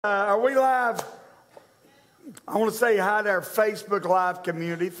Are we live? I want to say hi to our Facebook Live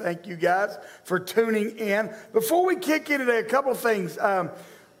community. Thank you guys for tuning in. Before we kick into today, a couple of things.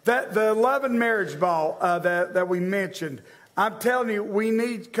 That the Love and Marriage Ball that we mentioned, I'm telling you, we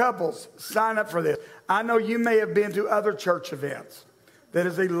need couples. Sign up for this. I know you may have been to other church events. That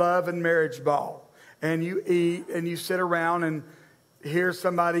is a Love and Marriage Ball. And you eat and you sit around and hear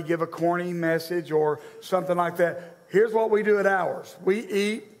somebody give a corny message or something like that. Here's what we do at ours. We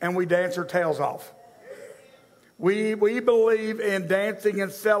eat and we dance our tails off. We believe in dancing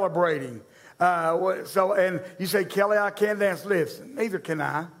and celebrating. And you say, Kelly, I can't dance. Listen, neither can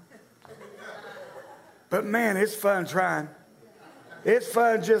I. But man, it's fun trying. It's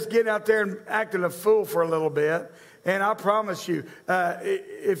fun just getting out there and acting a fool for a little bit. And I promise you,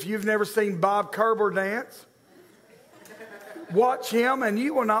 if you've never seen Bob Kerber dance, watch him and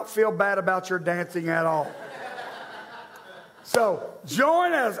you will not feel bad about your dancing at all. So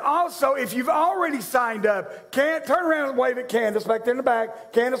join us. Also, if you've already signed up, turn around and wave at Candace back there in the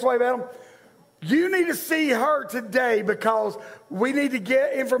back. Candace, wave at them. You need to see her today because we need to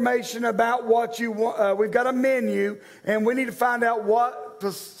get information about what you want. We've got a menu, and we need to find out what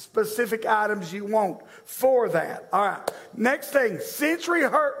specific items you want for that. All right. Next thing, Century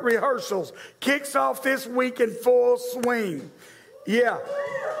Rehearsals kicks off this week in full swing. Yeah.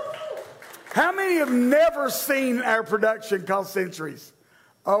 How many have never seen our production called Centuries?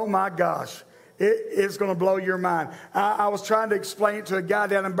 Oh my gosh. It's going to blow your mind. I was trying to explain it to a guy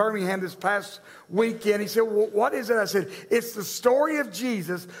down in Birmingham this past weekend. He said, well, what is it? I said, it's the story of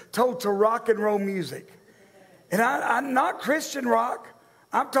Jesus told to rock and roll music. And I'm not Christian rock.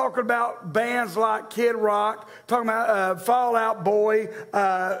 I'm talking about bands like Kid Rock, talking about Fall Out Boy,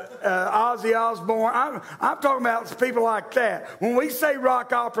 Ozzy Osbourne. I'm talking about people like that. When we say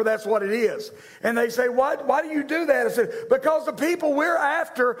rock opera, that's what it is. And they say, why do you do that? I said, because the people we're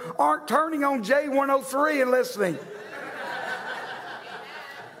after aren't turning on J103 and listening.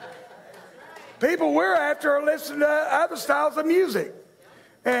 People we're after are listening to other styles of music.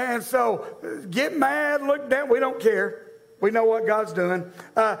 And so get mad, look down, we don't care. We know what God's doing.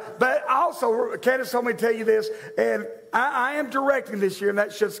 But also, Candace told me to tell you this, and I am directing this year, and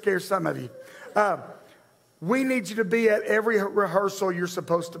that should scare some of you. We need you to be at every rehearsal you're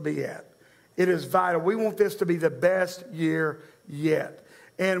supposed to be at. It is vital. We want this to be the best year yet.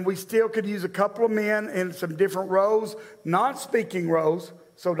 And we still could use a couple of men in some different roles, non-speaking roles,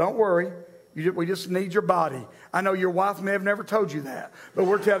 so don't worry. We just need your body. I know your wife may have never told you that, but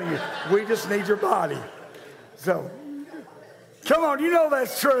we're telling you, we just need your body. So... come on, you know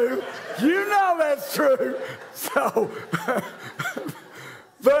that's true. You know that's true. So,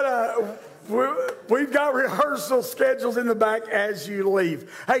 but we've got rehearsal schedules in the back as you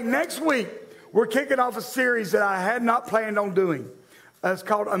leave. Hey, next week, we're kicking off a series that I had not planned on doing. It's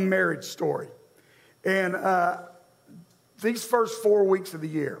called A Marriage Story. And these first 4 weeks of the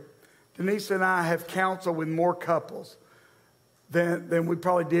year, Denise and I have counseled with more couples than we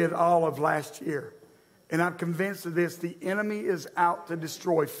probably did all of last year. And I'm convinced of this. The enemy is out to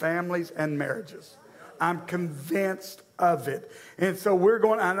destroy families and marriages. I'm convinced of it. And so we're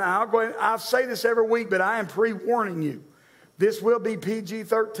going, and I'll say this every week, but I am pre-warning you. This will be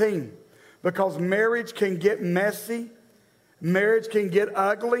PG-13 because marriage can get messy. Marriage can get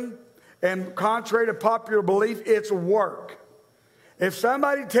ugly. And contrary to popular belief, it's work. If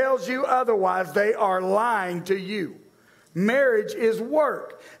somebody tells you otherwise, they are lying to you. Marriage is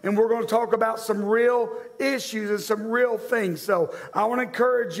work. And we're going to talk about some real issues and some real things. So I want to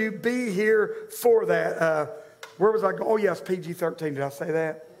encourage you, be here for that. Where was I going? Oh, yes, PG-13. Did I say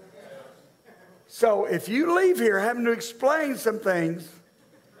that? So if you leave here having to explain some things,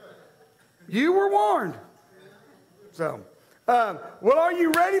 you were warned. So, well, are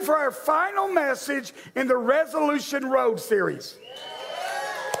you ready for our final message in the Resolution Road series?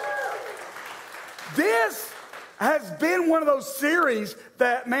 This has been one of those series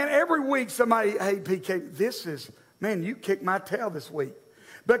that, man, every week somebody, hey, PK, man, you kicked my tail this week.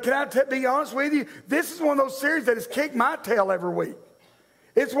 But can I be honest with you? This is one of those series that has kicked my tail every week.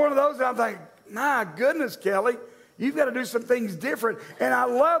 It's one of those that I'm thinking, my goodness, Kelly, you've got to do some things different. And I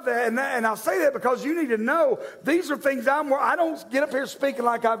love that. And I'll say that because you need to know these are things I don't get up here speaking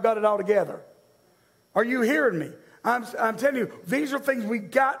like I've got it all together. Are you hearing me? I'm telling you, these are things we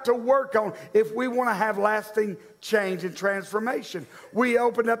got to work on if we want to have lasting change and transformation. We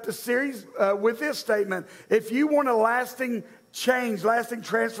opened up the series with this statement. If you want a lasting change, lasting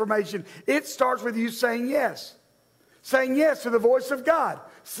transformation, it starts with you saying yes. Saying yes to the voice of God.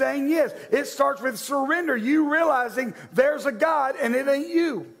 Saying yes. It starts with surrender. You realizing there's a God and it ain't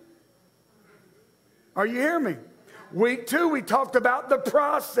you. Are you hearing me? Week 2, we talked about the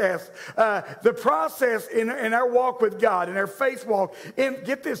process in our walk with God, in our faith walk. And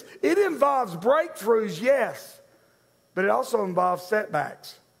get this, it involves breakthroughs, yes, but it also involves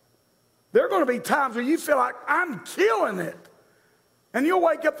setbacks. There are going to be times where you feel like, I'm killing it. And you'll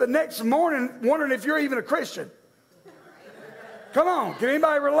wake up the next morning wondering if you're even a Christian. Come on, can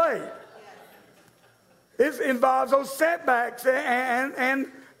anybody relate? It involves those setbacks and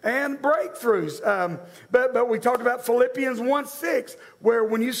breakthroughs. But we talked about Philippians 1:6, where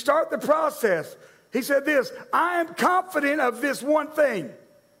when you start the process, he said this, I am confident of this one thing.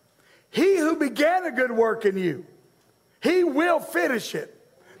 He who began a good work in you, he will finish it.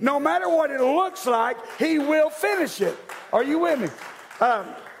 No matter what it looks like, he will finish it. Are you with me?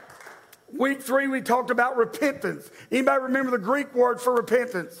 Week 3, we talked about repentance. Anybody remember the Greek word for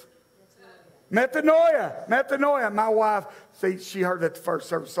repentance? Metanoia. Metanoia. My wife, see, she heard that the first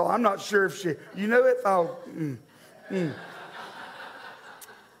service, so I'm not sure if you knew it? Oh,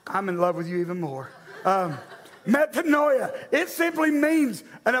 I'm in love with you even more. Metanoia. It simply means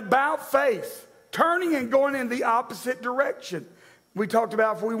an about face, turning and going in the opposite direction. We talked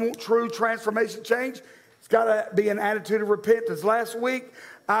about if we want true transformation change, it's got to be an attitude of repentance. Last week,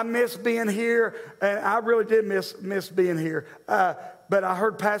 I missed being here, and I really did miss being here. But I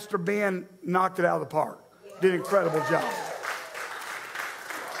heard Pastor Ben knocked it out of the park. Did an incredible job.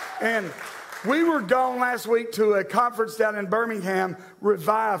 And we were gone last week to a conference down in Birmingham,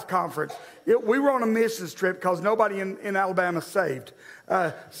 Revive Conference. We were on a missions trip because nobody in Alabama saved.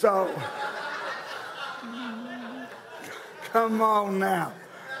 So, come on now.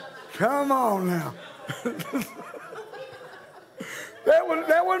 Come on now.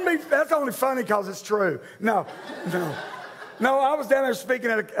 That wouldn't be, that's only funny because it's true. No, I was down there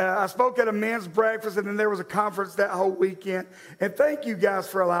speaking I spoke at a men's breakfast, and then there was a conference that whole weekend. And thank you guys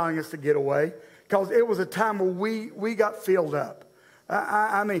for allowing us to get away, because it was a time where we got filled up.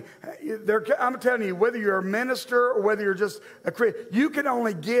 I mean, I'm telling you, whether you're a minister or whether you're just a Christian, you can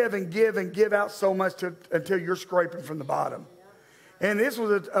only give and give and give out so much until you're scraping from the bottom. And this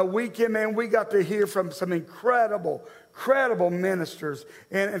was a weekend, man, we got to hear from some incredible ministers.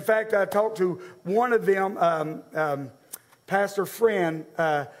 And in fact, I talked to one of them, Pastor Friend,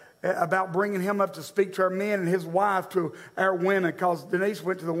 about bringing him up to speak to our men, and his wife to our women, because Denise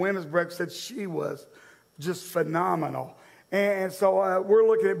went to the women's breakfast, said she was just phenomenal. And so we're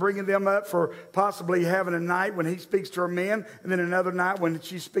looking at bringing them up for possibly having a night when he speaks to our men, and then another night when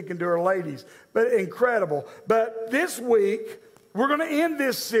she's speaking to our ladies. But incredible. But this week, we're going to end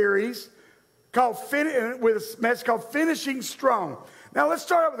this series with a message called Finishing Strong. Now, let's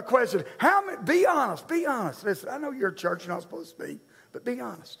start out with a question. Be honest. Listen, I know you're a church, you're not supposed to be, but be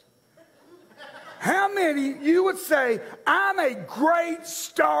honest. How many you would say, I'm a great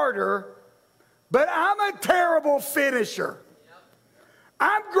starter, but I'm a terrible finisher?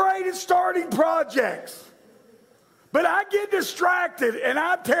 I'm great at starting projects, but I get distracted, and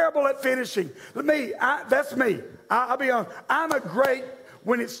I'm terrible at finishing. That's me. I'll be honest. I'm a great,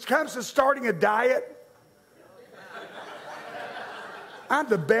 when it comes to starting a diet, I'm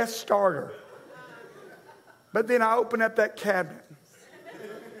the best starter. But then I open up that cabinet,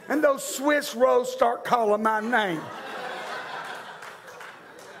 and those Swiss rolls start calling my name.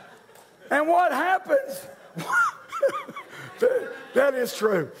 And what happens? That is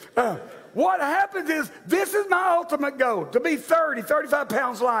true. What happens is, this is my ultimate goal, to be 30, 35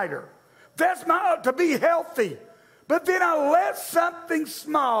 pounds lighter. That's to be healthy. But then I let something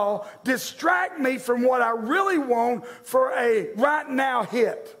small distract me from what I really want for a right now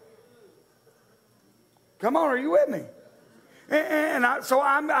hit. Come on, are you with me? So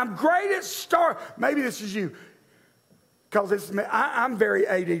I'm great at start. Maybe this is you, because I'm very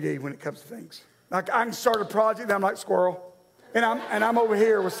ADD when it comes to things. Like, I can start a project, and I'm like squirrel, and I'm over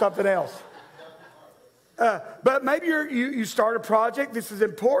here with something else. But maybe you start a project. This is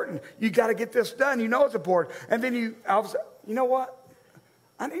important. You got to get this done. You know it's important. And then you know what?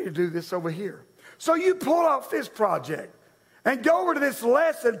 I need to do this over here. So you pull off this project and go over to this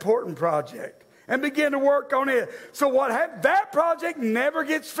less important project and begin to work on it. So what happens? That project never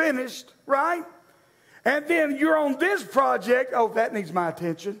gets finished, right? And then you're on this project. Oh, that needs my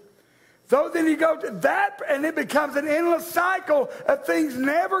attention. So then you go to that, and it becomes an endless cycle of things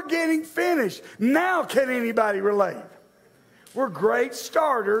never getting finished. Now, can anybody relate? We're great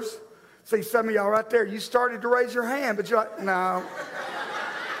starters. See, some of y'all right there, you started to raise your hand, but you're like, no,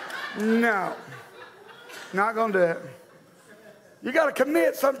 not going to do it. You got to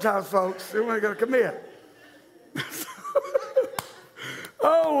commit sometimes, folks. You're going to commit.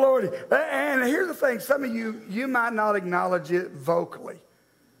 Oh, Lordy. And here's the thing. Some of you might not acknowledge it vocally.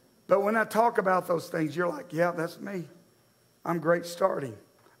 But when I talk about those things, you're like, yeah, that's me. I'm great starting.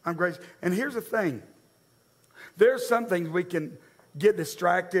 I'm great. And here's the thing. There's some things we can get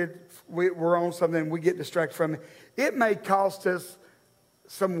distracted. We're on something, we get distracted from it. It may cost us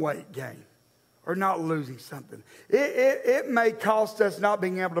some weight gain or not losing something. It may cost us not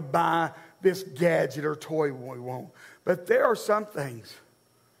being able to buy this gadget or toy we want. But there are some things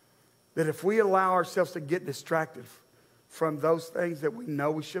that if we allow ourselves to get distracted from those things that we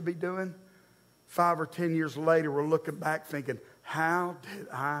know we should be doing, 5 or 10 years later, we're looking back thinking, how did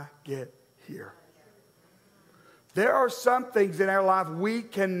I get here? There are some things in our life we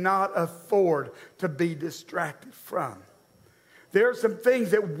cannot afford to be distracted from. There are some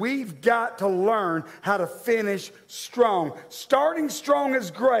things that we've got to learn how to finish strong. Starting strong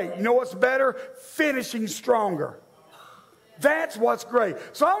is great. You know what's better? Finishing stronger. That's what's great.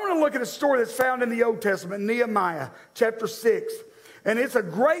 So I want to look at a story that's found in the Old Testament, Nehemiah chapter 6. And it's a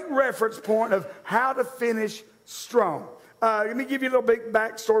great reference point of how to finish strong. Let me give you a little bit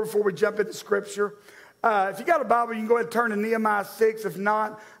backstory before we jump into Scripture. If you got a Bible, you can go ahead and turn to Nehemiah 6. If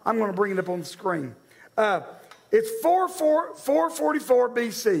not, I'm going to bring it up on the screen. It's 444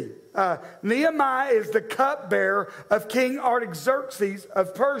 BC. Nehemiah is the cupbearer of King Artaxerxes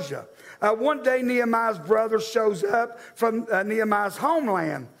of Persia. One day, Nehemiah's brother shows up from Nehemiah's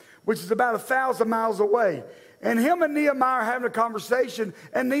homeland, which is about 1,000 miles away. And him and Nehemiah are having a conversation,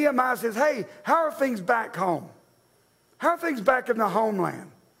 and Nehemiah says, hey, how are things back home? How are things back in the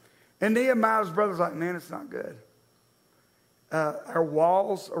homeland? And Nehemiah's brother's like, man, it's not good. Our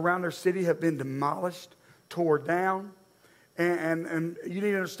walls around our city have been demolished, tore down. And you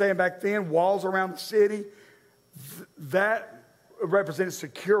need to understand, back then, walls around the city, that represented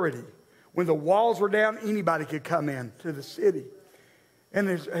security. When the walls were down, anybody could come in to the city. And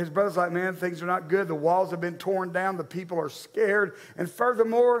his brother's like, man, things are not good. The walls have been torn down. The people are scared. And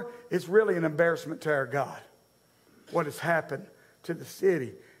furthermore, it's really an embarrassment to our God, what has happened to the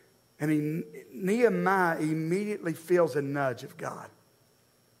city. And Nehemiah immediately feels a nudge of God.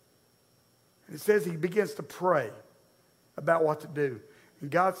 And it says he begins to pray about what to do.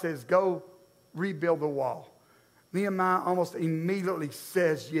 And God says, go rebuild the wall. Nehemiah almost immediately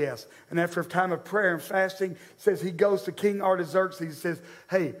says yes. And after a time of prayer and fasting, says he goes to King Artaxerxes and says,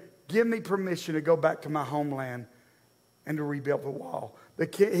 hey, give me permission to go back to my homeland and to rebuild the wall.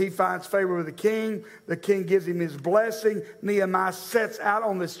 He finds favor with the king. The king gives him his blessing. Nehemiah sets out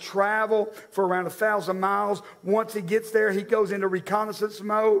on this travel for around 1,000 miles. Once he gets there, he goes into reconnaissance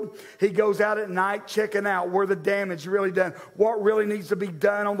mode. He goes out at night checking out where the damage really done, what really needs to be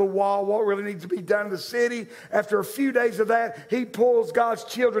done on the wall, what really needs to be done in the city. After a few days of that, he pulls God's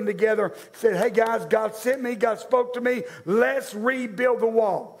children together, said, hey guys, God sent me, God spoke to me, let's rebuild the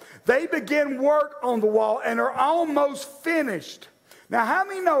wall. They begin work on the wall and are almost finished. Now, how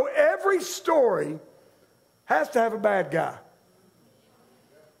many know every story has to have a bad guy?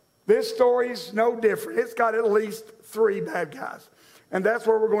 This story's no different. It's got at least 3 bad guys. And that's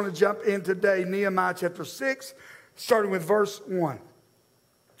where we're going to jump in today, Nehemiah chapter 6, starting with verse 1.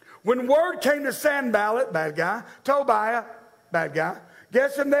 When word came to Sanballat, bad guy, Tobiah, bad guy,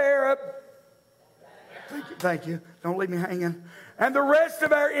 Geshem the Arab, thank you, don't leave me hanging, and the rest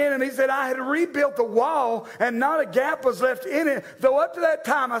of our enemies, that I had rebuilt the wall and not a gap was left in it, though up to that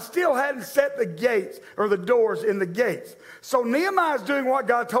time I still hadn't set the gates or the doors in the gates. So Nehemiah's doing what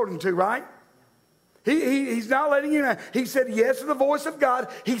God told him to, right? He's not letting you know. He said yes to the voice of God.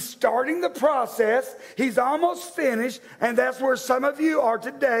 He's starting the process. He's almost finished. And that's where some of you are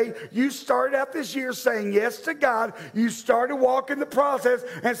today. You started out this year saying yes to God. You started walking the process.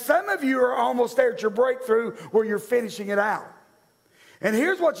 And some of you are almost there at your breakthrough where you're finishing it out. And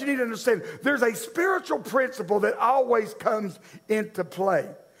here's what you need to understand. There's a spiritual principle that always comes into play.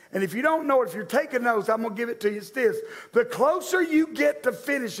 And if you don't know it, if you're taking notes, I'm going to give it to you. It's this. The closer you get to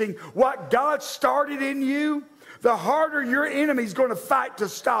finishing what God started in you, the harder your enemy's going to fight to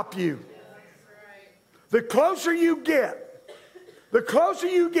stop you. The closer you get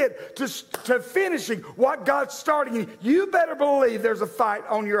to finishing what God's starting in you better believe there's a fight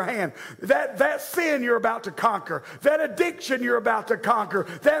on your hand. That sin you're about to conquer, that addiction you're about to conquer,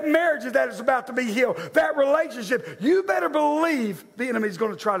 that marriage that is about to be healed, that relationship, you better believe the enemy's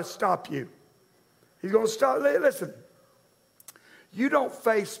going to try to stop you. He's going to stop. Listen, you don't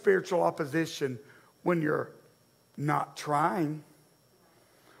face spiritual opposition when you're not trying,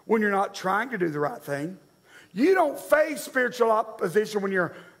 when you're not trying to do the right thing. You don't face spiritual opposition when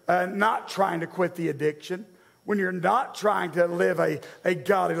you're not trying to quit the addiction, when you're not trying to live a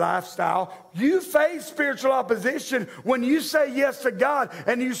godly lifestyle. You face spiritual opposition when you say yes to God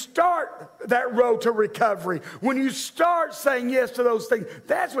and you start that road to recovery. When you start saying yes to those things,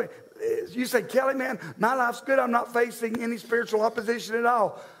 that's when you say, Kelly, man, my life's good. I'm not facing any spiritual opposition at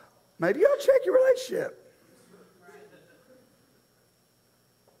all. Maybe you ought to check your relationship.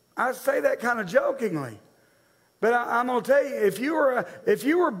 I say that kind of jokingly. But I'm going to tell you, if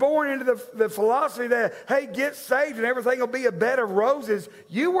you were born into the philosophy that, hey, get saved and everything will be a bed of roses,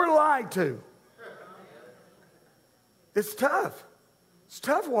 you were lied to. It's tough. It's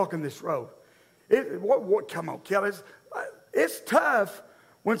tough walking this road. Come on, Kelly. It's tough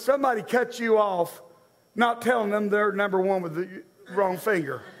when somebody cuts you off, not telling them they're number one with the wrong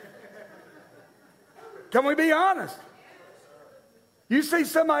finger. Can we be honest? You see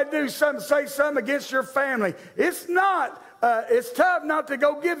somebody do something, say something against your family. It's tough not to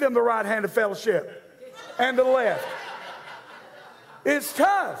go give them the right hand of fellowship and the left. It's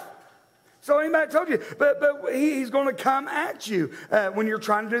tough. So anybody told you, but he's going to come at you when you're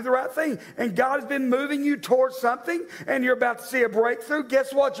trying to do the right thing. And God has been moving you towards something and you're about to see a breakthrough.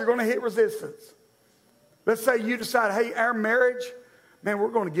 Guess what? You're going to hit resistance. Let's say you decide, hey, our marriage, man,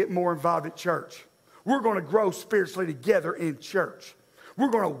 we're going to get more involved at church. We're going to grow spiritually together in church. We're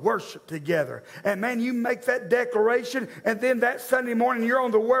going to worship together. And man, you make that declaration, and then that Sunday morning you're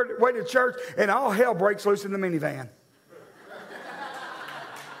on the way to church, and all hell breaks loose in the minivan.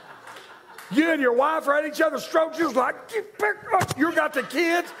 You and your wife are at each other's throats. You're like, you got the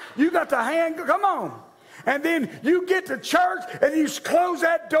kids, you got the hand, come on. And then you get to church, and you close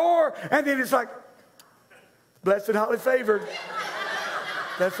that door, and then it's like, blessed, highly favored.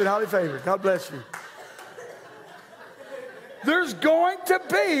 Blessed, highly favored. God bless you. There's going to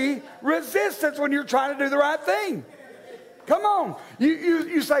be resistance when you're trying to do the right thing. Come on.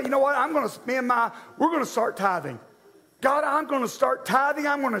 You say, you know what, we're going to start tithing. God, I'm going to start tithing.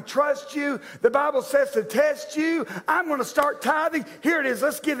 I'm going to trust you. The Bible says to test you. I'm going to start tithing. Here it is.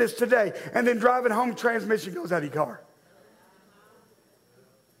 Let's give this today. And then driving home, transmission goes out of your car.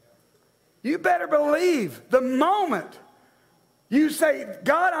 You better believe the moment you say,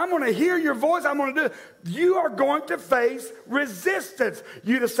 God, I'm going to hear your voice. I'm going to do it. You are going to face resistance.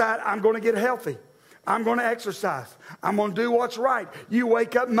 You decide, I'm going to get healthy. I'm going to exercise. I'm going to do what's right. You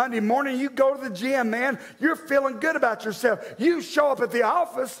wake up Monday morning, you go to the gym, man. You're feeling good about yourself. You show up at the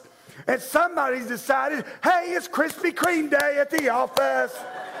office, and somebody's decided, hey, it's Krispy Kreme day at the office.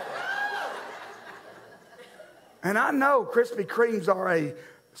 And I know Krispy Kremes are a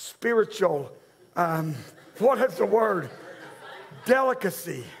spiritual, what is the word?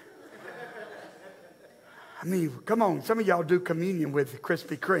 Delicacy. I mean, come on. Some of y'all do communion with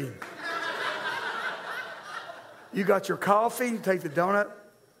Krispy Kreme. You got your coffee, you take the donut.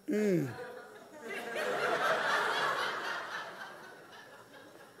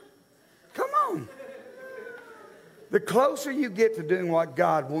 Come on. The closer you get to doing what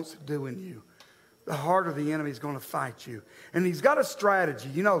God wants to do in you, the harder the enemy is going to fight you. And he's got a strategy.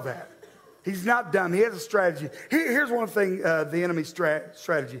 You know that. He's not dumb. He has a strategy. Here's one thing, the enemy's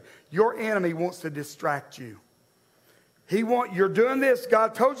strategy. Your enemy wants to distract you. You're doing this.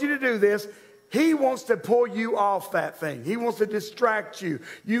 God told you to do this. He wants to pull you off that thing. He wants to distract you.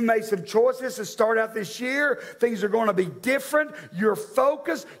 You made some choices to start out this year. Things are going to be different. You're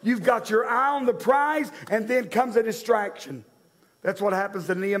focused. You've got your eye on the prize, and then comes a distraction. That's what happens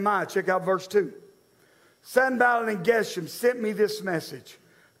to Nehemiah. Check out verse 2. Sanballat and Geshem sent me this message.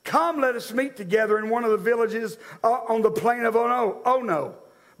 Come, let us meet together in one of the villages on the plain of Ono.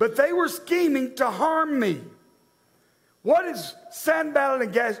 But they were scheming to harm me. What is Sanballat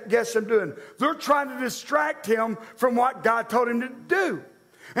and Geshem doing? They're trying to distract him from what God told him to do.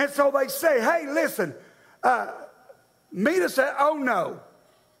 And so they say, hey, listen, meet us at Ono.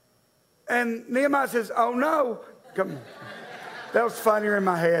 And Nehemiah says, oh no. Come on. That was funnier in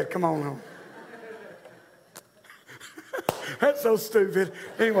my head. Come on. That's so stupid.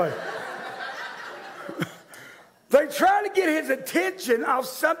 Anyway. They try to get his attention off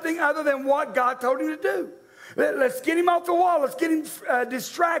something other than what God told him to do. Let's get him off the wall. Let's get him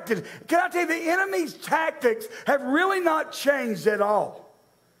distracted. Can I tell you, the enemy's tactics have really not changed at all.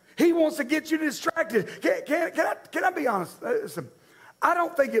 He wants to get you distracted. Can I be honest? Listen, I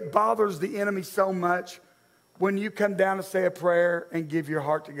don't think it bothers the enemy so much when you come down to say a prayer and give your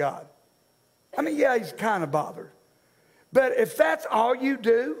heart to God. I mean, yeah, he's kind of bothered. But if that's all you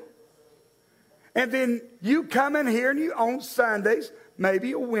do, and then you come in here and you on Sundays,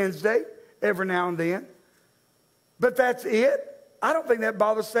 maybe a Wednesday, every now and then, but that's it, I don't think that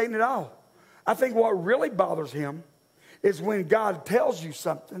bothers Satan at all. I think what really bothers him is when God tells you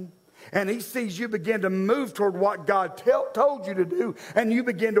something And he sees you begin to move toward what God told you to do. And you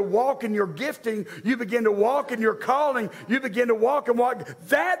begin to walk in your gifting. You begin to walk in your calling. You begin to walk in what...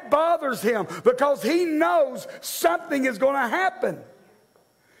 That bothers him because he knows something is going to happen.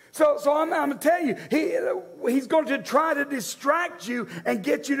 So I'm going to tell you, he's going to try to distract you and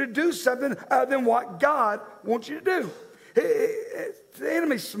get you to do something other than what God wants you to do. The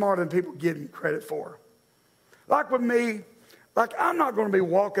enemy's smarter than people give him credit for. Like with me... Like, I'm not going to be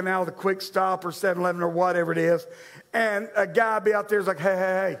walking out of the Quick Stop or 7-Eleven or whatever it is, and a guy be out there is like,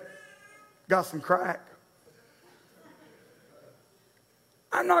 hey, got some crack.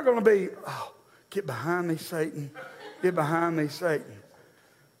 I'm not going to be, get behind me, Satan. Get behind me, Satan.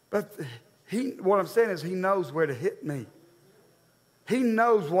 But what I'm saying is he knows where to hit me. He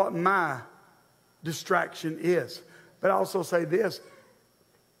knows what my distraction is. But I also say this,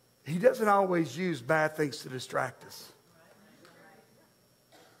 he doesn't always use bad things to distract us.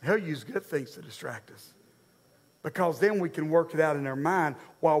 He'll use good things to distract us. Because then we can work it out in our mind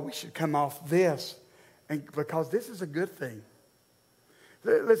while we should come off this. And because this is a good thing.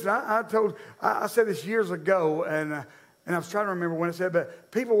 Listen, I said this years ago, and I was trying to remember when I said,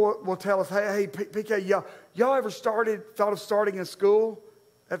 but people will tell us, hey, PK, y'all ever thought of starting a school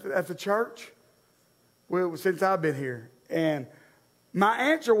at the church? Well, since I've been here. And my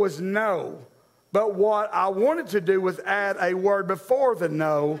answer was no. But what I wanted to do was add a word before the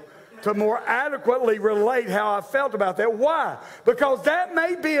no to more adequately relate how I felt about that. Why? Because that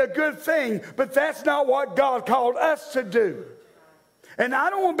may be a good thing, but that's not what God called us to do. And I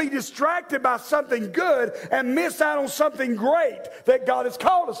don't want to be distracted by something good and miss out on something great that God has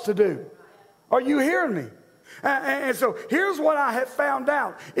called us to do. Are you hearing me? And so here's what I have found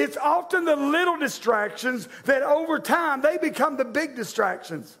out. It's often the little distractions that over time they become the big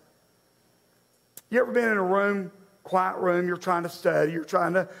distractions. You ever been in a room, quiet room, you're trying to study, you're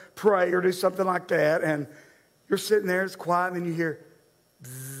trying to pray or do something like that, and you're sitting there, it's quiet, and then you hear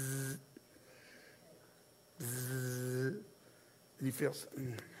bzzz, bzzz, and you feel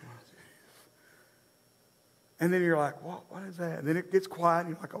something. And then you're like, what is that? And then it gets quiet,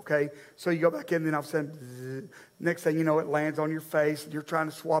 and you're like, okay. So you go back in, and then all of a sudden, bzzz, next thing you know, it lands on your face, and you're trying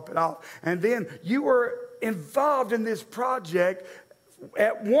to swap it off. And then you were involved in this project.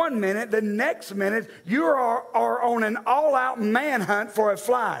 At 1 minute, the next minute, you are on an all-out manhunt for a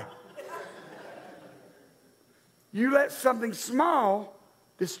fly. You let something small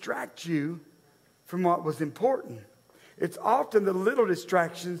distract you from what was important. It's often the little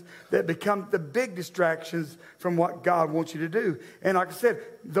distractions that become the big distractions from what God wants you to do. And like I said,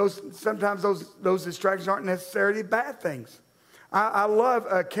 sometimes those distractions aren't necessarily bad things. I love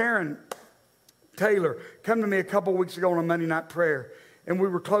Karen Taylor come to me a couple weeks ago on a Monday night prayer. And we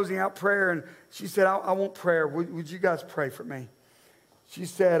were closing out prayer, and she said, I want prayer. Would you guys pray for me? She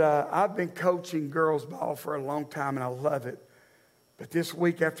said, I've been coaching girls ball for a long time, and I love it. But this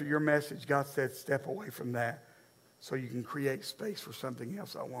week after your message, God said, step away from that so you can create space for something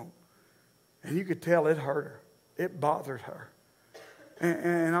else I want. And you could tell it hurt her. It bothered her.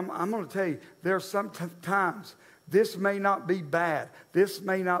 And I'm going to tell you, there are some times this may not be bad. This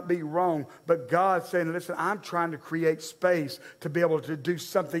may not be wrong. But God's saying, listen, I'm trying to create space to be able to do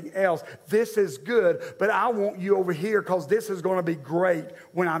something else. This is good, but I want you over here because this is going to be great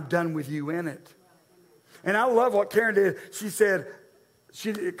when I'm done with you in it. And I love what Karen did. She said,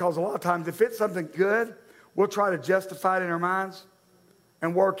 because a lot of times if it's something good, we'll try to justify it in our minds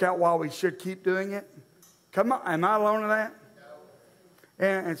and work out why we should keep doing it. Come on, am I alone in that?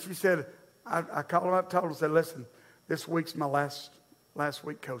 And she said, I called her up, told her, said, listen, this week's my last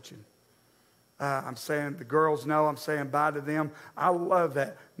week coaching. I'm saying the girls know, I'm saying bye to them. I love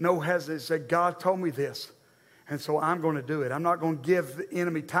that. No hesitation. Said, God told me this. And so I'm going to do it. I'm not going to give the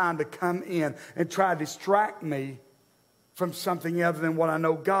enemy time to come in and try to distract me from something other than what I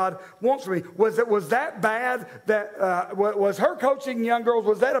know God wants for me. Was that bad? Was her coaching young girls,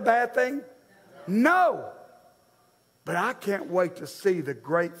 was that a bad thing? No. But I can't wait to see the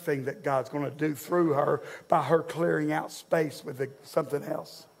great thing that God's going to do through her by her clearing out space with something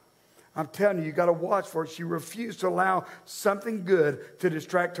else. I'm telling you, you got to watch for it. She refused to allow something good to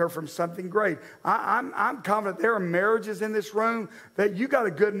distract her from something great. I'm confident there are marriages in this room that you got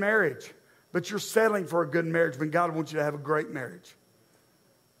a good marriage, but you're settling for a good marriage when God wants you to have a great marriage.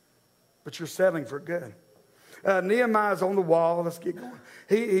 But you're settling for good. Nehemiah's on the wall. Let's get going.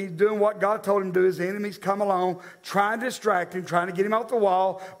 He's doing what God told him to do. His enemies come along, trying to distract him, trying to get him off the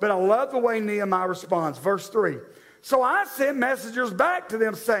wall. But I love the way Nehemiah responds. Verse 3. So I sent messengers back to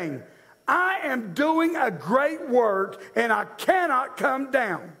them saying, I am doing a great work and I cannot come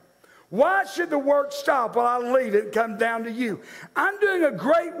down. Why should the work stop while I leave it and come down to you? I'm doing a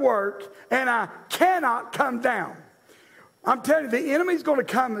great work, and I cannot come down. I'm telling you, the enemy's going to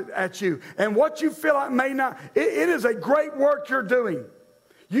come at you. And what you feel like may not, it is a great work you're doing.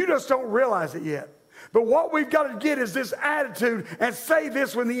 You just don't realize it yet. But what we've got to get is this attitude and say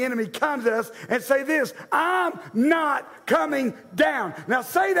this when the enemy comes at us and say this, I'm not coming down. Now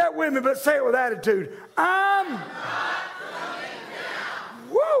say that with me, but say it with attitude. I'm not coming down.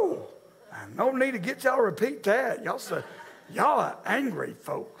 Woo! No need to get y'all to repeat that. Y'all are angry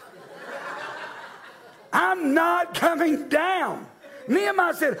folk. I'm not coming down.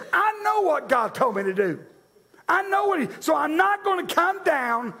 Nehemiah said, I know what God told me to do. I know what so I'm not going to come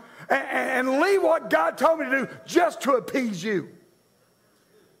down and leave what God told me to do just to appease you.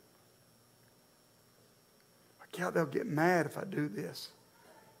 They'll get mad if I do this.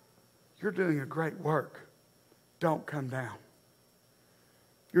 You're doing a great work. Don't come down.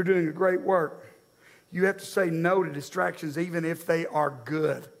 You're doing a great work. You have to say no to distractions even if they are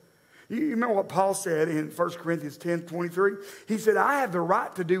good. You remember what Paul said in 1 Corinthians 10:23? He said, I have the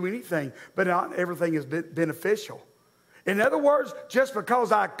right to do anything, but not everything is beneficial. In other words, just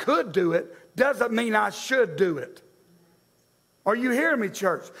because I could do it doesn't mean I should do it. Are you hearing me,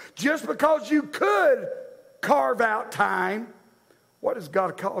 church? Just because you could carve out time, what has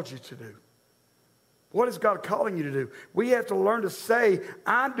God called you to do? What is God calling you to do? We have to learn to say,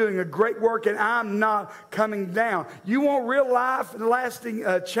 I'm doing a great work and I'm not coming down. You want real life and lasting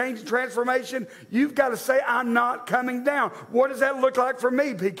change and transformation? You've got to say, I'm not coming down. What does that look like for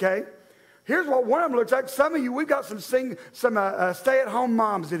me, PK? Here's what one of them looks like. Some of you, we've got some stay-at-home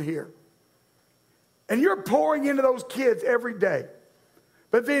moms in here. And you're pouring into those kids every day.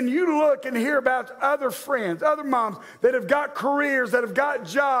 But then you look and hear about other friends, other moms that have got careers, that have got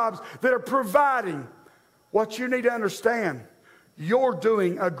jobs, that are providing. What you need to understand, you're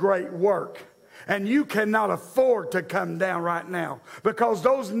doing a great work. And you cannot afford to come down right now because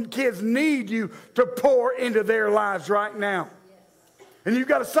those kids need you to pour into their lives right now. And you've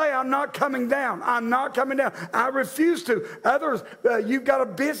got to say, I'm not coming down. I'm not coming down. I refuse to. Others, you've got a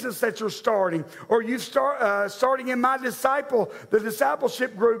business that you're starting, or you starting in the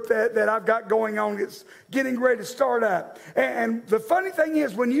discipleship group that I've got going on. It's getting ready to start up. And the funny thing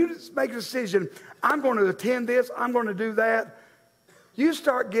is, when you make a decision, I'm going to attend this, I'm going to do that, you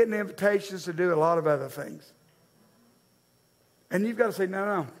start getting invitations to do a lot of other things. And you've got to say,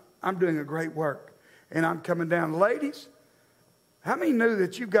 no, I'm doing a great work, and I'm coming down. Ladies, how many knew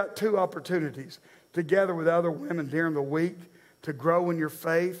that you've got two opportunities to gather with other women during the week to grow in your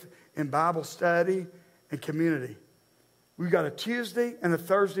faith, in Bible study, and community? We've got a Tuesday and a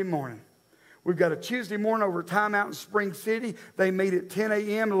Thursday morning. We've got a Tuesday morning over at Time Out in Spring City. They meet at 10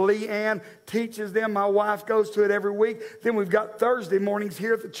 a.m. Leanne teaches them. My wife goes to it every week. Then we've got Thursday mornings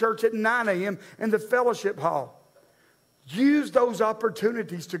here at the church at 9 a.m. in the fellowship hall. Use those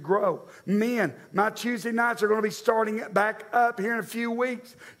opportunities to grow. Men, my Tuesday nights are going to be starting back up here in a few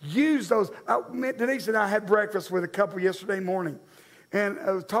weeks. Use those. Denise and I had breakfast with a couple yesterday morning. And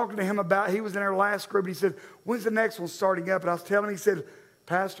I was talking to him about, he was in our last group. And he said, when's the next one starting up? And I was telling him, he said,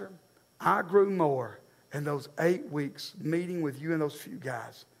 Pastor, I grew more in those 8 weeks meeting with you and those few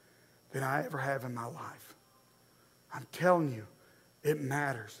guys than I ever have in my life. I'm telling you, it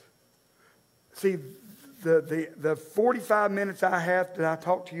matters. See, the 45 minutes I have that I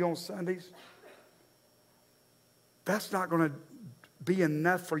talk to you on Sundays, that's not going to be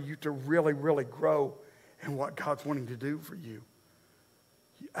enough for you to really, really grow in what God's wanting to do for you.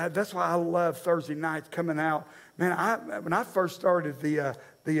 That's why I love Thursday nights coming out. Man, when I first started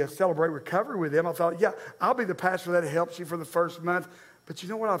the Celebrate Recovery with them, I thought, yeah, I'll be the pastor that helps you for the first month. But you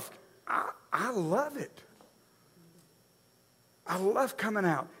know what? I love it. I love coming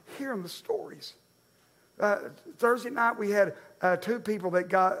out, hearing the stories. Thursday night, we had 2 people that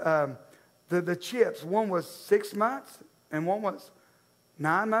got the chips. One was 6 months, and one was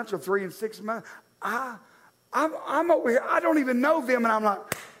 9 months, or 3 and 6 months. I'm over here. I don't even know them, and I'm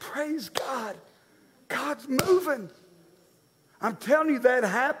like, praise God. God's moving. I'm telling you, that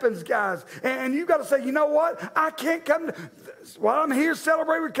happens, guys. And you've got to say, you know what? I can't come. While I'm here,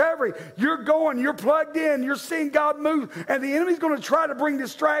 Celebrate Recovery. You're going, you're plugged in, you're seeing God move, and the enemy's going to try to bring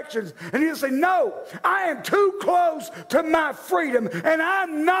distractions. And you'll say, no, I am too close to my freedom, and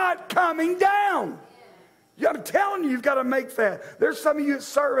I'm not coming down. I'm telling you, you've got to make that. There's some of you that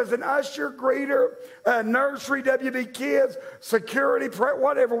serve as an usher, greeter, nursery, WB Kids, security,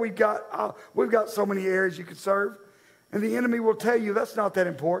 whatever we've got. We've got so many areas you could serve. And the enemy will tell you that's not that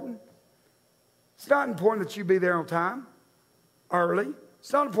important. It's not important that you be there on time, early.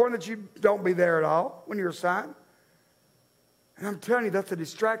 It's not important that you don't be there at all when you're assigned. And I'm telling you, that's a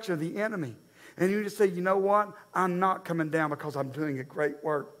distraction of the enemy. And you just say, you know what? I'm not coming down because I'm doing a great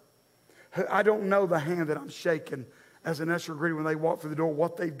work. I don't know the hand that I'm shaking as an usher greeter when they walk through the door,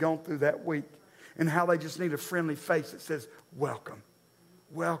 what they've gone through that week, and how they just need a friendly face that says, welcome,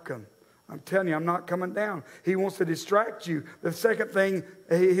 welcome. I'm telling you, I'm not coming down. He wants to distract you. The second thing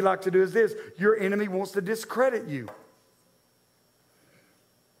he likes to do is this. Your enemy wants to discredit you.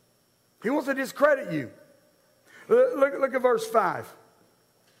 He wants to discredit you. Look at verse 5.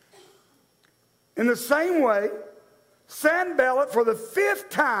 In the same way, Sanballat, for the 5th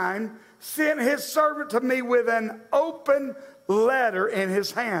time, sent his servant to me with an open letter in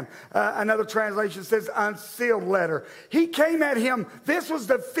his hand. Another translation says unsealed letter. He came at him. This was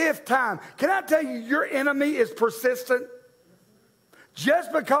the 5th time. Can I tell you, your enemy is persistent?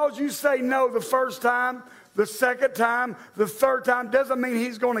 Just because you say no the first time, the second time, the third time, doesn't mean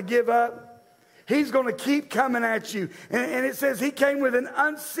he's going to give up. He's going to keep coming at you. And it says he came with an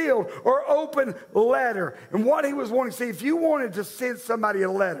unsealed or open letter. And what he was wanting to see, if you wanted to send somebody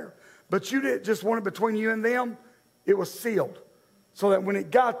a letter, but you didn't just want it between you and them, it was sealed. So that when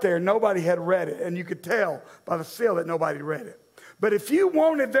it got there, nobody had read it. And you could tell by the seal that nobody read it. But if you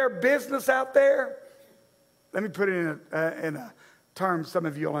wanted their business out there, let me put it in a term some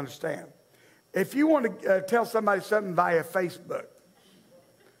of you will understand. If you want to tell somebody something via Facebook,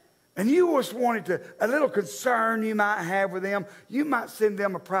 and you just wanted to, a little concern you might have with them, you might send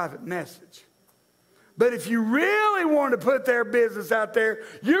them a private message. But if you really want to put their business out there,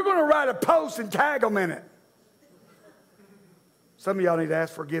 you're going to write a post and tag them in it. Some of y'all need to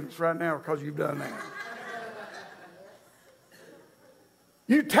ask forgiveness right now because you've done that.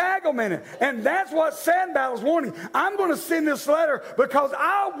 You tag them in it. And that's what Sanballat was wanting. I'm going to send this letter because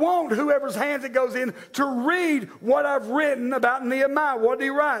I want whoever's hands it goes in to read what I've written about Nehemiah. What did he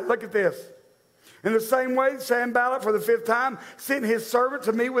write? Look at this. In the same way, Sanballat, for the 5th time, sent his servant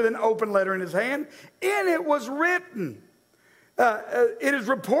to me with an open letter in his hand. In it was written, it is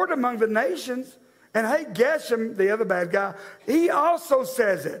reported among the nations. And hey, Geshem, the other bad guy, he also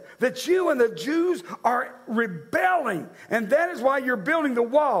says it, that you and the Jews are rebelling. And that is why you're building the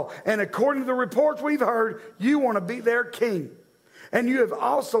wall. And according to the reports we've heard, you want to be their king. And you have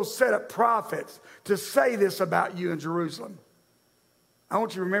also set up prophets to say this about you in Jerusalem. I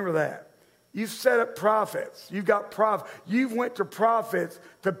want you to remember that. You've set up prophets. You've got prophets. You've went to prophets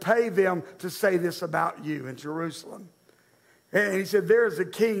to pay them to say this about you in Jerusalem. And he said, there is a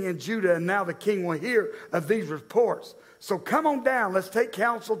king in Judah, and now the king will hear of these reports. So come on down. Let's take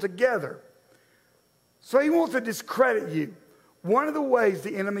counsel together. So he wants to discredit you. One of the ways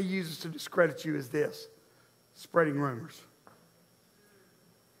the enemy uses to discredit you is this, spreading rumors.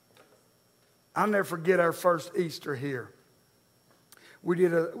 I'll never forget our first Easter here. We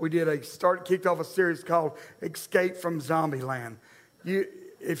kicked off a series called Escape from Zombieland.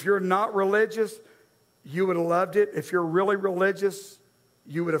 If you're not religious, you would have loved it. If you're really religious,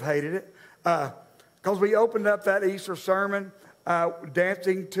 you would have hated it. Because we opened up that Easter sermon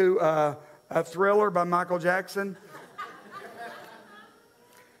dancing to a Thriller by Michael Jackson.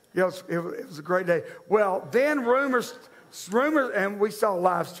 You know, it was a great day. Well, then rumors, and we saw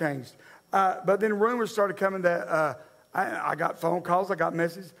lives changed. But then rumors started coming that I got phone calls, I got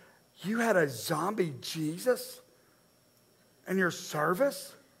messages. You had a zombie Jesus in your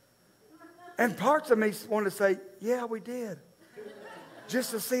service? And parts of me wanted to say, yeah, we did. Just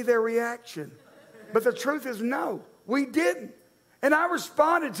to see their reaction. But the truth is, no, we didn't. And I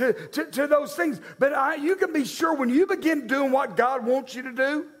responded to those things. But you can be sure when you begin doing what God wants you to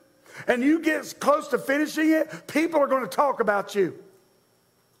do, and you get close to finishing it, people are going to talk about you.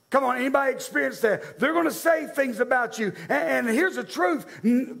 Come on, anybody experience that? They're going to say things about you. And here's the truth.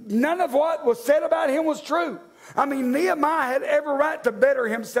 None of what was said about him was true. I mean, Nehemiah had every right to better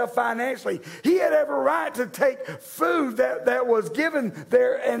himself financially. He had every right to take food that was given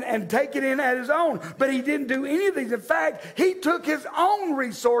there and take it in at his own. But he didn't do any of these. In fact, he took his own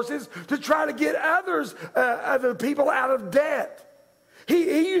resources to try to get other people out of debt.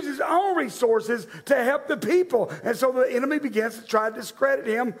 He used his own resources to help the people. And so the enemy begins to try to discredit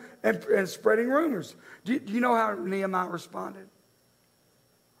him and spreading rumors. Do you know how Nehemiah responded?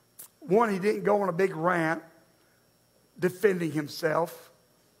 One, he didn't go on a big rant defending himself.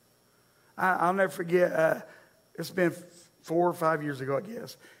 I'll never forget, it's been 4 or 5 years ago, I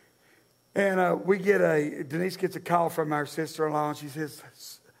guess. And Denise gets a call from our sister-in-law, and she says,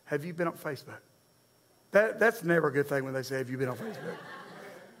 have you been on Facebook? That's never a good thing when they say, have you been on Facebook?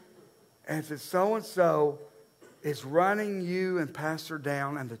 And it says, so-and-so is running you and Pastor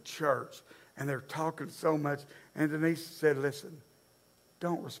down and the church, and they're talking so much. And Denise said, listen,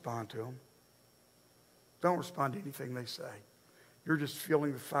 don't respond to them. Don't respond to anything they say. You're just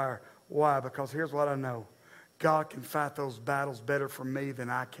feeling the fire. Why? Because here's what I know. God can fight those battles better for me than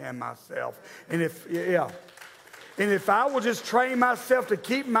I can myself. And if I will just train myself to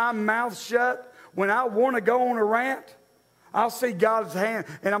keep my mouth shut when I want to go on a rant, I'll see God's hand.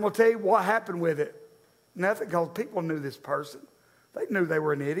 And I'm going to tell you what happened with it. Nothing, because people knew this person. They knew they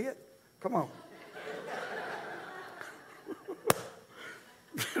were an idiot. Come on.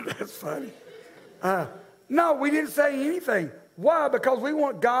 That's funny. No, we didn't say anything. Why? Because we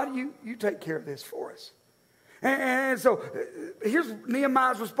want God, you take care of this for us. And so here's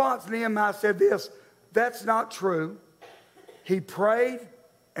Nehemiah's response. Nehemiah said this, that's not true. He prayed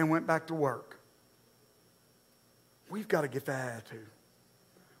and went back to work. We've got to get that attitude.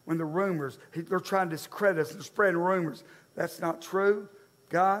 When the rumors, they're trying to discredit us and spreading rumors. That's not true.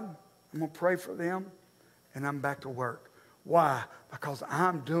 God, I'm going to pray for them and I'm back to work. Why? Because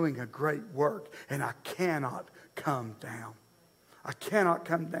I'm doing a great work and I cannot come down. I cannot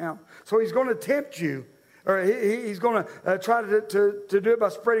come down. So he's going to tempt you, or he's going to try to do it by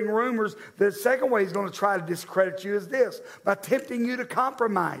spreading rumors. The second way he's going to try to discredit you is this, by tempting you to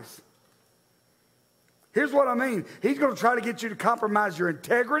compromise. Here's what I mean. He's going to try to get you to compromise your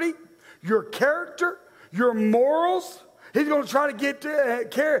integrity, your character, your morals. He's going to try to get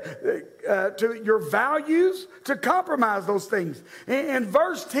to your values, to compromise those things. In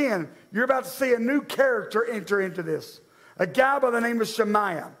verse 10, you're about to see a new character enter into this. A guy by the name of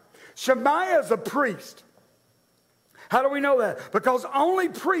Shemaiah. Shemaiah is a priest. How do we know that? Because only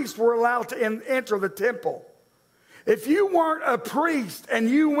priests were allowed to enter the temple. If you weren't a priest and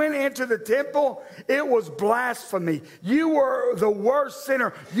you went into the temple, it was blasphemy. You were the worst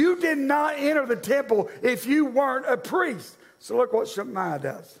sinner. You did not enter the temple if you weren't a priest. So look what Shemaiah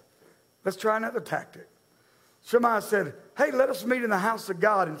does. Let's try another tactic. Shemaiah said, hey, let us meet in the house of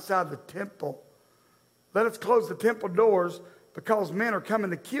God inside the temple. Let us close the temple doors because men are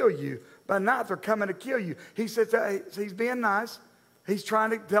coming to kill you. By night, they're coming to kill you. He says, hey, he's being nice. He's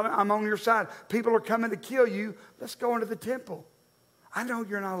trying to tell him, I'm on your side. People are coming to kill you. Let's go into the temple. I know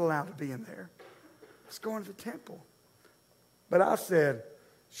you're not allowed to be in there. Let's go into the temple. But I said,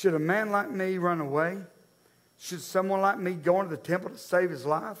 should a man like me run away? Should someone like me go into the temple to save his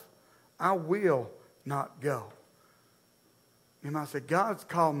life? I will not go. And I said, God's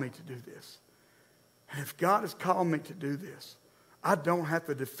called me to do this. And if God has called me to do this, I don't have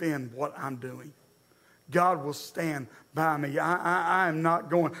to defend what I'm doing. God will stand by me. I am not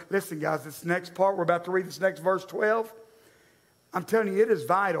going. Listen, guys, this next part, we're about to read this next verse 12. I'm telling you, it is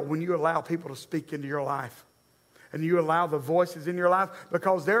vital when you allow people to speak into your life. And you allow the voices in your life.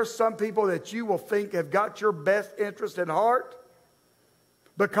 Because there are some people that you will think have got your best interest at heart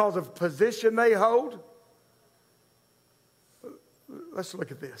because of position they hold. Let's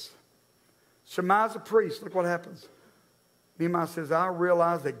look at this. Shemaiah's a priest. Look what happens. Nehemiah says, I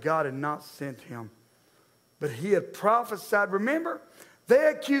realized that God had not sent him. But he had prophesied. Remember, they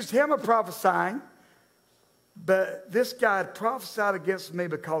accused him of prophesying. But this guy had prophesied against me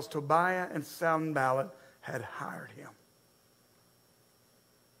because Tobiah and Sanballat had hired him.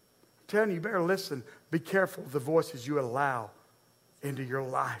 I'm telling you, you better listen. Be careful of the voices you allow into your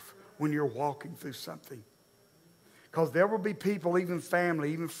life when you're walking through something. Because there will be people, even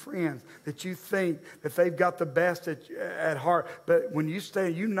family, even friends, that you think that they've got the best at heart. But when you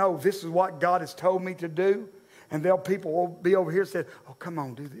stand, you know this is what God has told me to do. And people will be over here and say, oh, come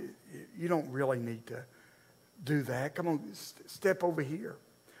on, do this. You don't really need to do that. Come on, step over here.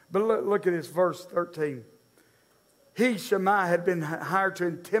 But look at this, verse 13. He, Shemaiah, had been hired to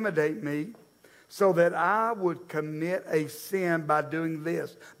intimidate me so that I would commit a sin by doing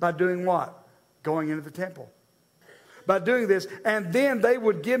this. By doing what? Going into the temple. By doing this. And then they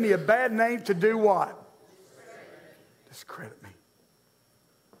would give me a bad name to do what? Discredit me.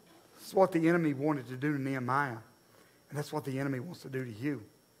 That's what the enemy wanted to do to Nehemiah. And that's what the enemy wants to do to you.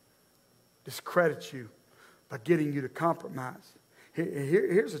 Discredit you by getting you to compromise.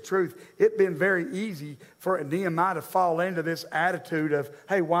 Here's the truth. It's been very easy for Nehemiah to fall into this attitude of,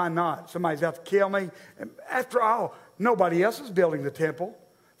 hey, why not? Somebody's out to kill me. And after all, nobody else is building the temple.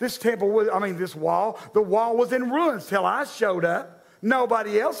 This temple, this wall, the wall was in ruins till I showed up.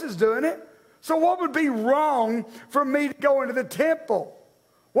 Nobody else is doing it. So what would be wrong for me to go into the temple?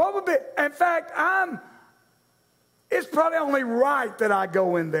 What would be, in fact, it's probably only right that I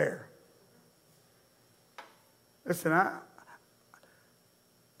go in there. Listen,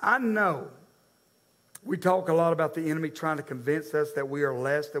 I know we talk a lot about the enemy trying to convince us that we are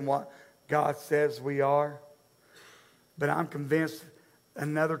less than what God says we are. But I'm convinced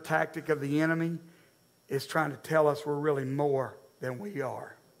another tactic of the enemy is trying to tell us we're really more than we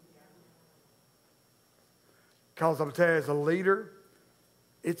are. Because I'm telling you, as a leader,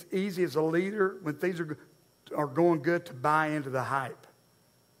 it's easy as a leader when things are going good to buy into the hype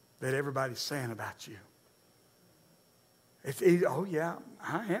that everybody's saying about you. It's easy. Oh, yeah,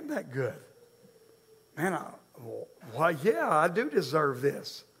 I am that good. Man, yeah, I do deserve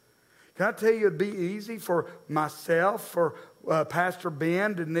this. Can I tell you it'd be easy for myself, for Pastor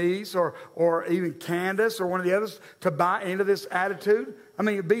Ben, Denise, or even Candace or one of the others to buy into this attitude? I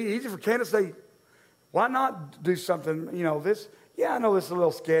mean, it'd be easy for Candace to say, why not do something, this, yeah, I know this is a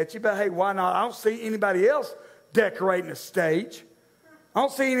little sketchy, but hey, why not? I don't see anybody else decorating a stage. I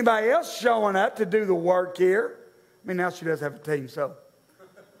don't see anybody else showing up to do the work here. I mean, now she does have a team, so.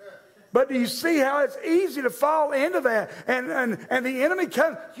 But do you see how it's easy to fall into that? And the enemy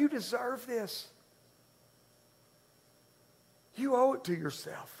comes, you deserve this. You owe it to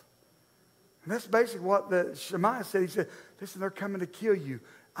yourself. And that's basically what the Shemaiah said. He said, listen, they're coming to kill you.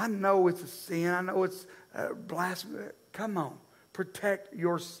 I know it's a sin. I know it's blasphemy. Come on, protect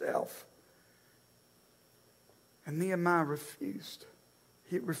yourself. And Nehemiah refused.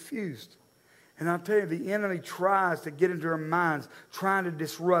 He refused. And I'll tell you, the enemy tries to get into our minds, trying to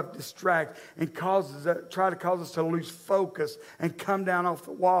disrupt, distract, and try to cause us to lose focus and come down off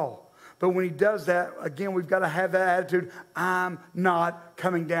the wall. But when he does that, again, we've got to have that attitude, I'm not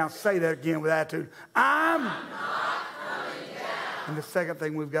coming down. Say that again with attitude. I'm not coming down. And the second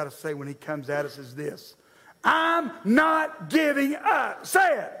thing we've got to say when he comes at us is this. I'm not giving up. Say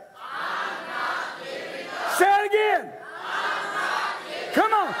it. I'm not giving up. Say it again. I'm not giving up.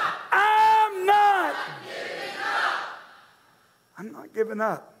 Come on. I'm not giving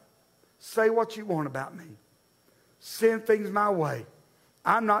up. Say what you want about me. Send things my way.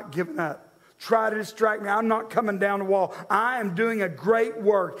 I'm not giving up. Try to distract me. I'm not coming down the wall. I am doing a great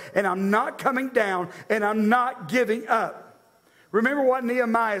work, and I'm not coming down, and I'm not giving up. Remember what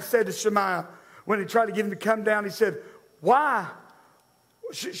Nehemiah said to Shemaiah when he tried to get him to come down. He said, why?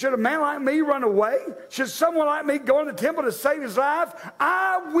 Should a man like me run away? Should someone like me go in the temple to save his life?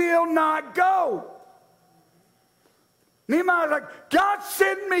 I will not go. Nehemiah's like, God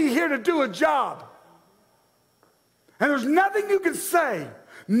sent me here to do a job. And there's nothing you can say,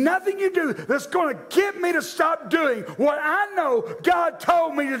 nothing you do that's going to get me to stop doing what I know God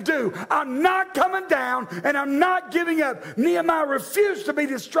told me to do. I'm not coming down and I'm not giving up. Nehemiah refused to be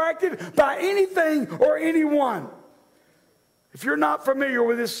distracted by anything or anyone. If you're not familiar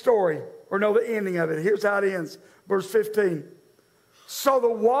with this story or know the ending of it, here's how it ends. Verse 15. So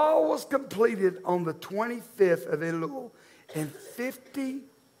the wall was completed on the 25th of Elul in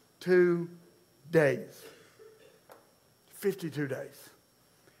 52 days. 52 days.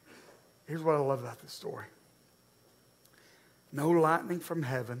 Here's what I love about this story. No lightning from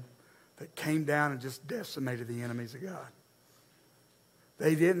heaven that came down and just decimated the enemies of God.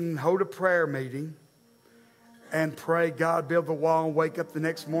 They didn't hold a prayer meeting and pray, God, build the wall, and wake up the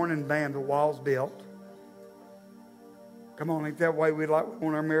next morning and bam, the wall's built. Come on, ain't that way we want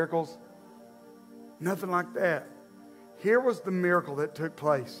our miracles? Nothing like that. Here was the miracle that took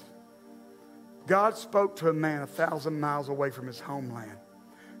place. God spoke to a man 1,000 miles away from his homeland.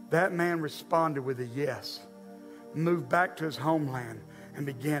 That man responded with a yes, moved back to his homeland, and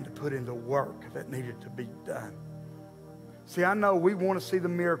began to put in the work that needed to be done. See, I know we want to see the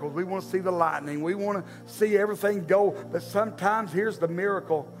miracles. We want to see the lightning. We want to see everything go. But sometimes here's the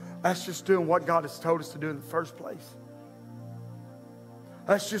miracle. That's just doing what God has told us to do in the first place.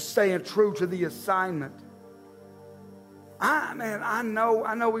 That's just staying true to the assignment. I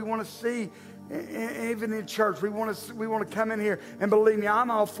know we want to see, even in church, we want to come in here, and believe me,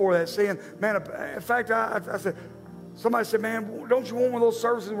 I'm all for that. Saying, man, in fact, I said, somebody said, man, don't you want one of those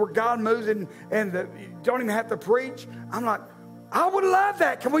services where God moves and you don't even have to preach? I'm like, I would love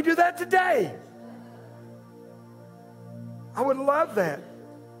that. Can we do that today? I would love that.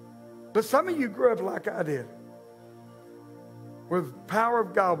 But some of you grew up like I did, where the power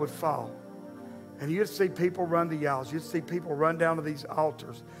of God would fall. And you'd see people run the aisles. You'd see people run down to these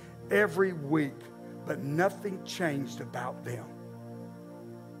altars every week. But nothing changed about them.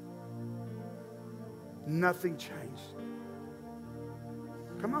 Nothing changed.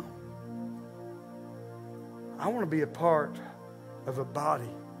 Come on. I want to be a part of a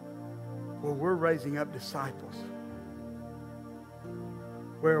body where we're raising up disciples.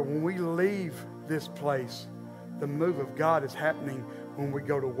 Where when we leave this place, the move of God is happening when we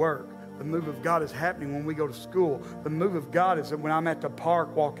go to work. The move of God is happening when we go to school. The move of God is when I'm at the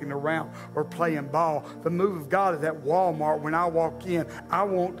park walking around or playing ball. The move of God is at Walmart when I walk in. I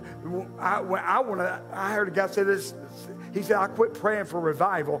heard a guy say this. He said, I quit praying for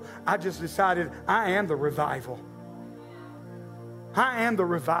revival. I just decided I am the revival. I am the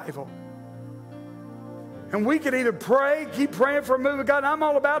revival. And we can either pray, keep praying for a move of God, and I'm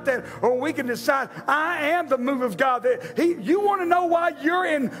all about that, or we can decide, I am the move of God. You want to know why you're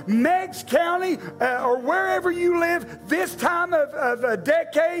in Meigs County or wherever you live this time of a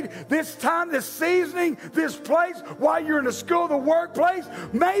decade, this time, this seasoning, this place, while you're in the school, the workplace?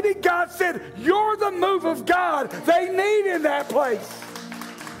 Maybe God said, you're the move of God they need in that place.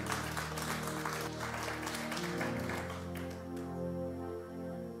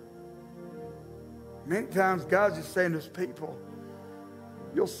 Many times God's just saying to his people,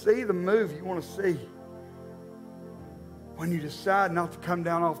 you'll see the move you want to see when you decide not to come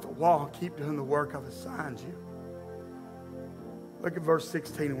down off the wall and keep doing the work I've assigned you. Look at verse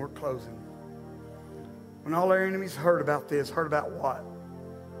 16 and we're closing. When all their enemies heard about this, heard about what?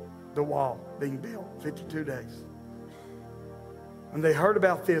 The wall being built, 52 days. When they heard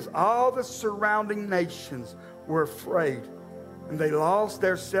about this, all the surrounding nations were afraid. And they lost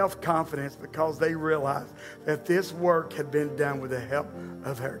their self-confidence because they realized that this work had been done with the help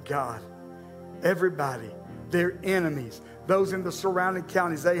of their God. Everybody, their enemies, those in the surrounding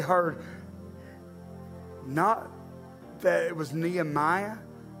counties, they heard not that it was Nehemiah,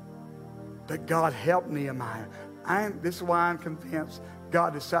 but God helped Nehemiah. This is why I'm convinced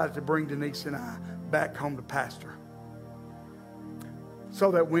God decided to bring Denise and I back home to pastor. So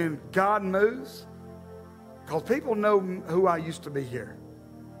that when God moves, because people know who I used to be here.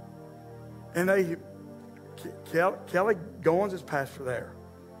 And Kelly Goins is pastor there.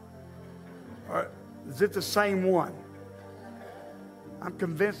 All right, is it the same one? I'm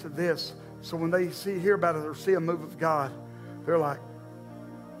convinced of this. So when they hear about it or see a move of God, they're like,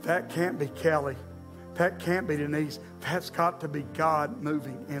 that can't be Kelly. That can't be Denise. That's got to be God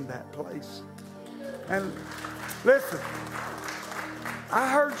moving in that place. And listen, I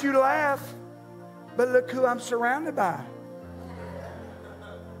heard you laugh. But look who I'm surrounded by.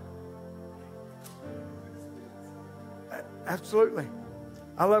 Absolutely.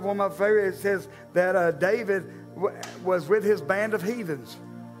 I love one of my favorites. It says that David was with his band of heathens.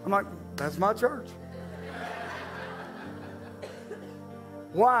 I'm like, that's my church.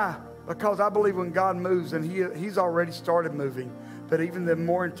 Why? Because I believe when God moves, and he's already started moving, but even the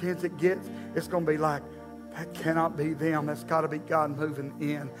more intense it gets, it's going to be like, that cannot be them. That's got to be God moving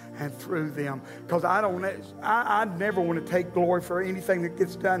in and through them. Because I never want to take glory for anything that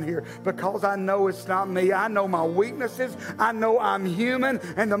gets done here, because I know it's not me. I know my weaknesses. I know I'm human.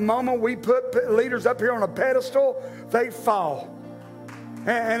 And the moment we put leaders up here on a pedestal, they fall.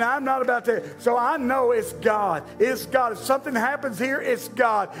 And I'm not about that. So I know it's God. It's God. If something happens here, it's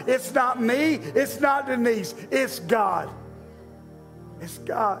God. It's not me. It's not Denise. It's God. It's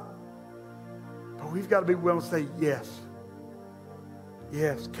God. But we've got to be willing to say yes.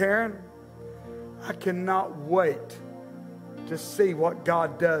 Yes. Karen, I cannot wait to see what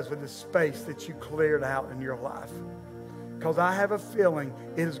God does with the space that you cleared out in your life. Because I have a feeling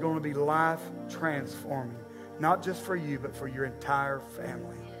it is going to be life transforming. Not just for you, but for your entire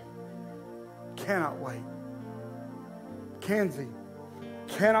family. Cannot wait. Kenzie,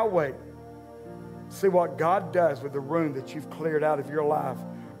 cannot wait to see what God does with the room that you've cleared out of your life.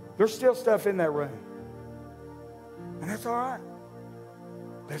 There's still stuff in that room. And that's all right.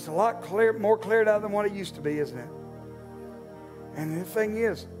 There's a lot more cleared out than what it used to be, isn't it? And the thing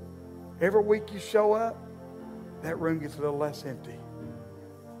is, every week you show up, that room gets a little less empty.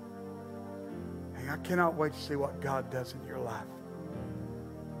 And I cannot wait to see what God does in your life.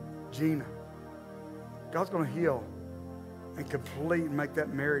 Gina, God's going to heal and complete and make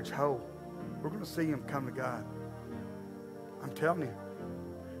that marriage whole. We're going to see him come to God. I'm telling you.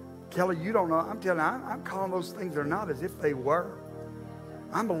 Kelly, you don't know. I'm telling you, I'm calling those things they're not as if they were.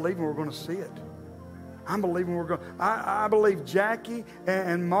 I'm believing we're going to see it. I'm believing we're going. I believe Jackie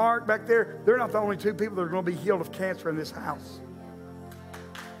and Mark back there, they're not the only two people that are going to be healed of cancer in this house.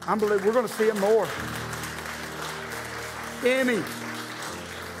 I believe we're going to see it more. Emmy.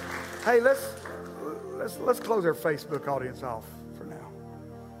 Hey, let's close our Facebook audience off for now.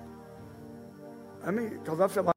 I mean, because I feel like